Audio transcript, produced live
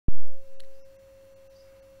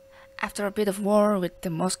After a bit of war with the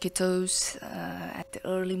mosquitoes at the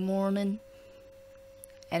early morning,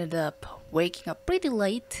 ended up waking up pretty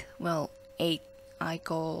late. Well, 8, I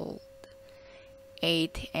called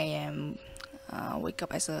 8 a.m. Wake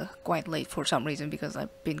up as a quite late for some reason because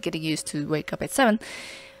I've been getting used to wake up at 7.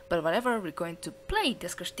 But whatever, we're going to play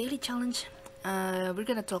Duskers Daily Challenge. We're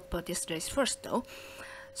gonna talk about yesterday's first though.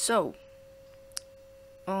 So,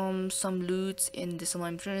 some loots in the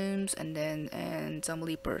slime rooms and some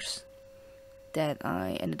leapers that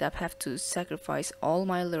I ended up have to sacrifice all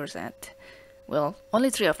my lures at. Well, only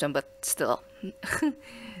 3 of them, but still.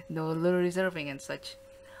 No lure reserving and such.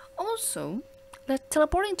 Also, that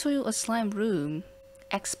teleporting to a slime room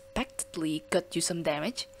expectedly got you some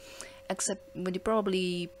damage. Except when you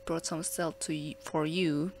probably brought some stealth for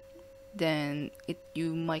you, then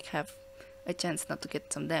you might have a chance not to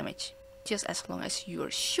get some damage. Just as long as you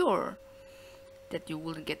are sure that you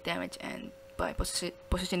wouldn't get damage and by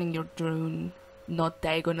positioning your drone not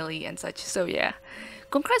diagonally and such. So yeah,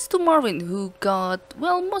 congrats to Marvin who got,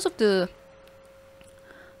 well, most of the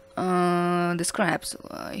scraps.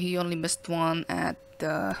 He only missed one at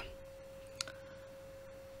the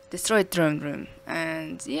destroyed drone room,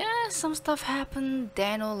 and yeah, some stuff happened.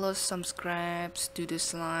 Dano lost some scraps to the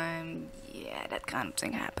slime. Yeah, that kind of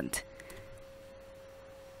thing happened.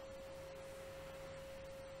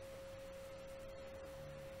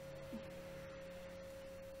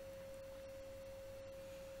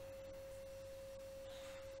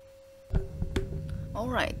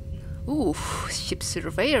 Alright. Ooh, ship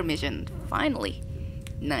surveyor mission, finally.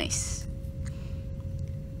 Nice.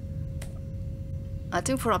 I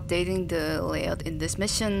think for updating the layout in this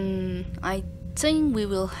mission, I think we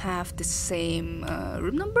will have the same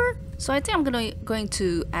room number. So I think I'm going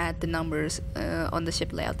to add the numbers on the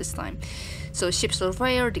ship layout this time. So ship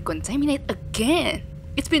surveyor, decontaminate again.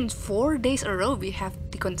 It's been 4 days in a row we have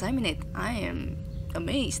decontaminate. I am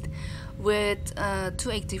amazed. With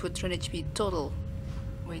 280 for 3 HP total.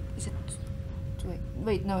 Wait, is it?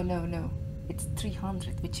 Wait, no. It's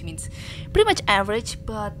 300, which means pretty much average,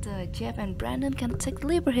 but Jeff and Brandon can take the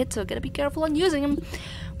lever hit, so gotta be careful on using them.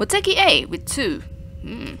 Moteki A with 2.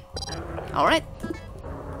 Alright.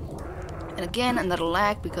 And again, another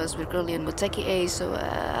lag because we're currently in Moteki A, so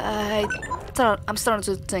I'm starting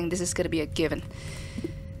to think this is gonna be a given.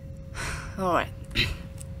 Alright.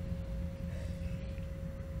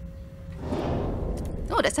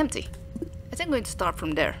 Oh, that's empty. I think I'm going to start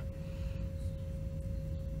from there.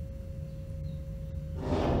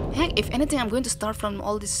 Heck, if anything, I'm going to start from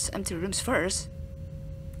all these empty rooms first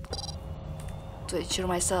to ensure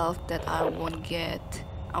myself that I won't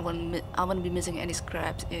be missing any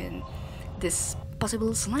scraps in this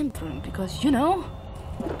possible slime room, because you know,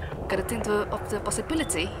 gotta think of the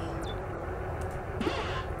possibility.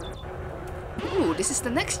 Ooh, this is the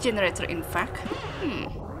next generator, in fact.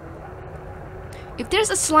 If there's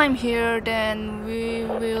a slime here, then we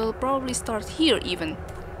will probably start here even.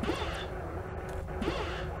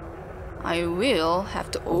 I will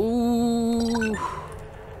have to.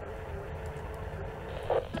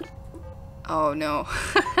 Oh no.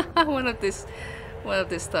 one of this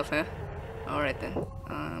stuff, huh? Alright then.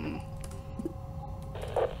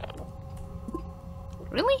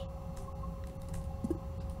 Really?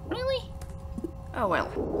 Really? Oh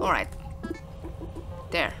well. Alright.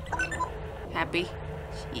 There. Happy?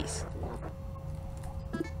 Jeez.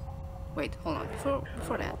 Wait, hold on.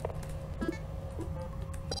 Before that.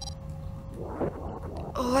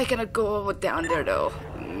 Oh, I cannot go down there though.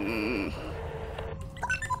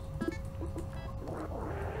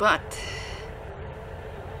 But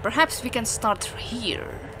perhaps we can start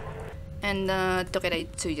here and talk at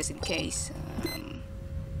it too, just in case.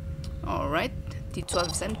 Alright,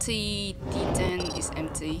 D12 is empty, D10 is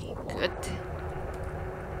empty. Good.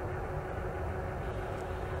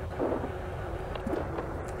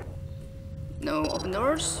 No open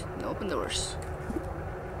doors? No open doors.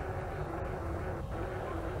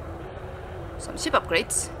 Some ship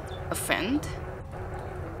upgrades. A fend.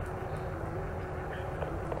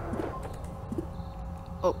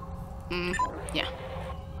 Oh, yeah.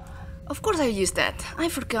 Of course I used that. I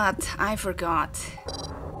forgot. I'm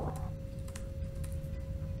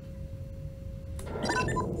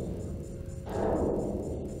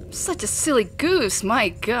such a silly goose, my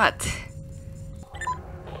god.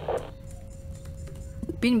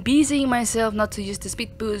 Been busying myself not to use the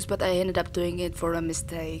speed boost, but I ended up doing it for a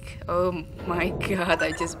mistake. Oh my god,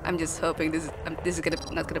 I'm just hoping this is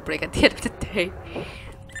not gonna break at the end of the day.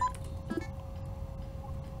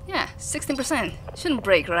 Yeah, 16%. Shouldn't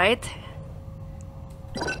break, right?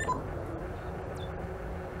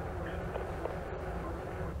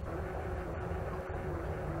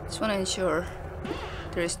 Just want to ensure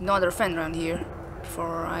there is no other fan around here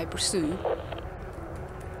before I pursue.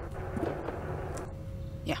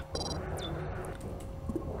 Yeah.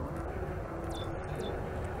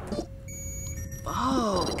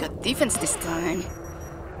 Oh, we got defense this time.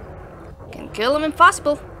 Can kill him if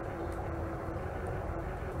possible.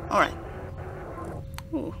 Alright.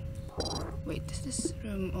 Ooh. Wait, is this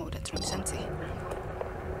room? Oh, that room's empty.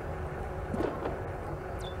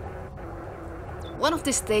 One of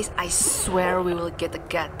these days, I swear we will get a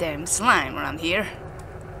goddamn slime around here.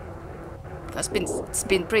 It's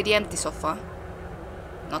been pretty empty so far.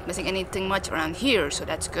 Not missing anything much around here, so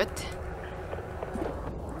that's good.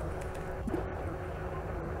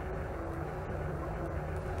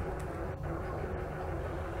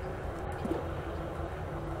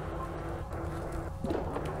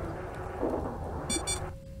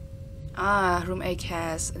 Ah, room 8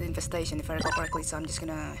 has an infestation if I recall correctly, so I'm just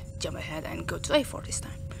gonna jump ahead and go to A4 this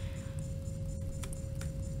time.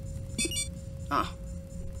 Ah.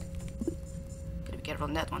 Gotta be careful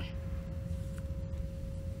on that one.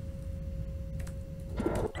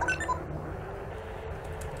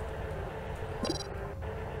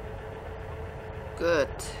 Good.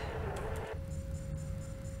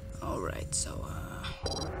 Alright, so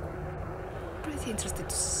pretty interested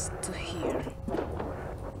to hear.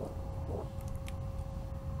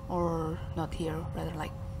 Or not hear, rather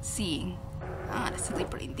like seeing. Ah, that's a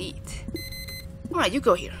leaper indeed. Alright, you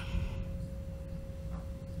go here.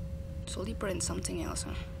 So leaper and something else,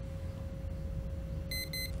 huh?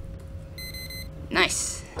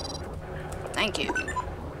 Nice. Thank you.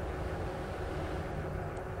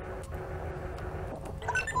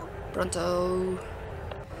 Pronto.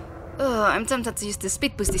 I'm tempted to use the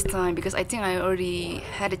speed boost this time because I think I already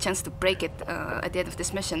had a chance to break it at the end of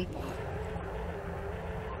this mission.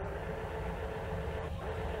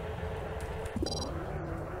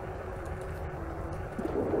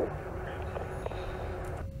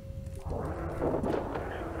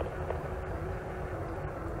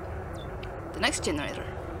 The next generator.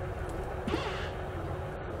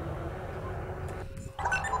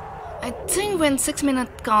 I think when 6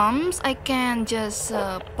 minutes comes, I can just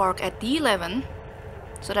park at D11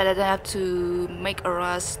 so that I don't have to make a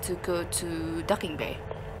rush to go to docking bay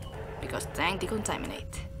because tank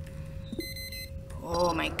decontaminate.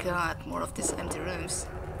 Oh my god, more of these empty rooms.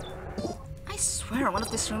 I swear one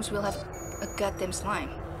of these rooms will have a goddamn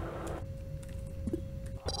slime.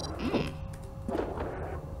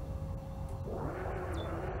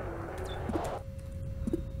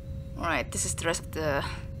 Alright, this is the rest of the...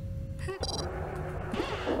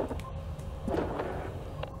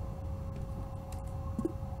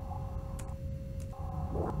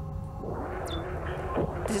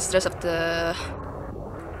 This is the rest of the...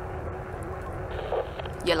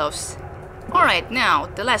 yellows. Alright, now,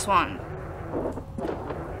 the last one.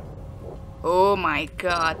 Oh my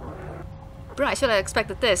god. Bro, I should have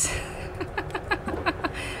expected this.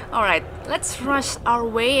 Alright, let's rush our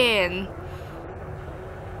way in.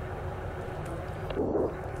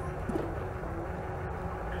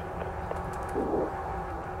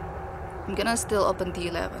 I'm gonna still open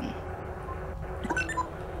D11.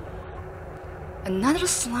 Another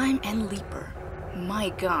slime and leaper.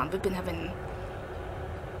 My god, we've been having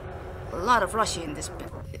a lot of rushy in this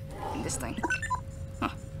thing. Huh,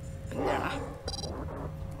 been there now.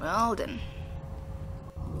 Well then.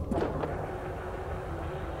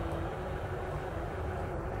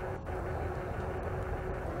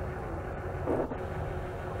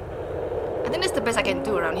 I think that's the best I can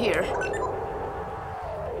do around here.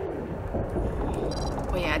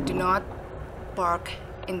 Oh yeah, do not park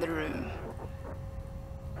in the room.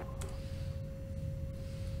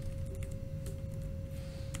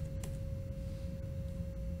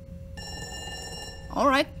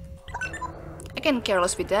 Alright. I can care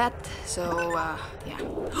less with that, so yeah.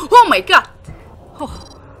 Oh my god!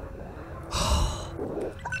 Oh.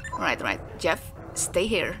 Alright, Jeff, stay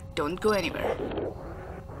here. Don't go anywhere.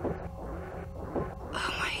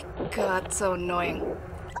 Oh my god, so annoying.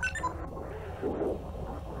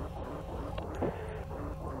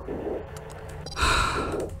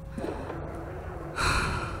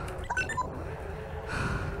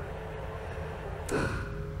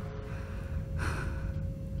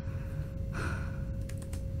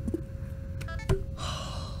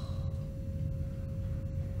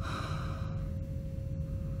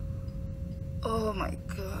 Oh my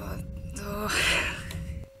god. Oh.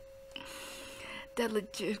 That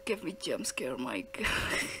legit gave me jump scare, my god.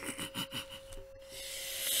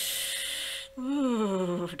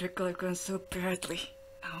 Ooh, the could gone so badly.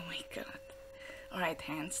 Oh my god. Alright,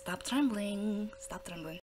 hands, stop trembling. Stop trembling.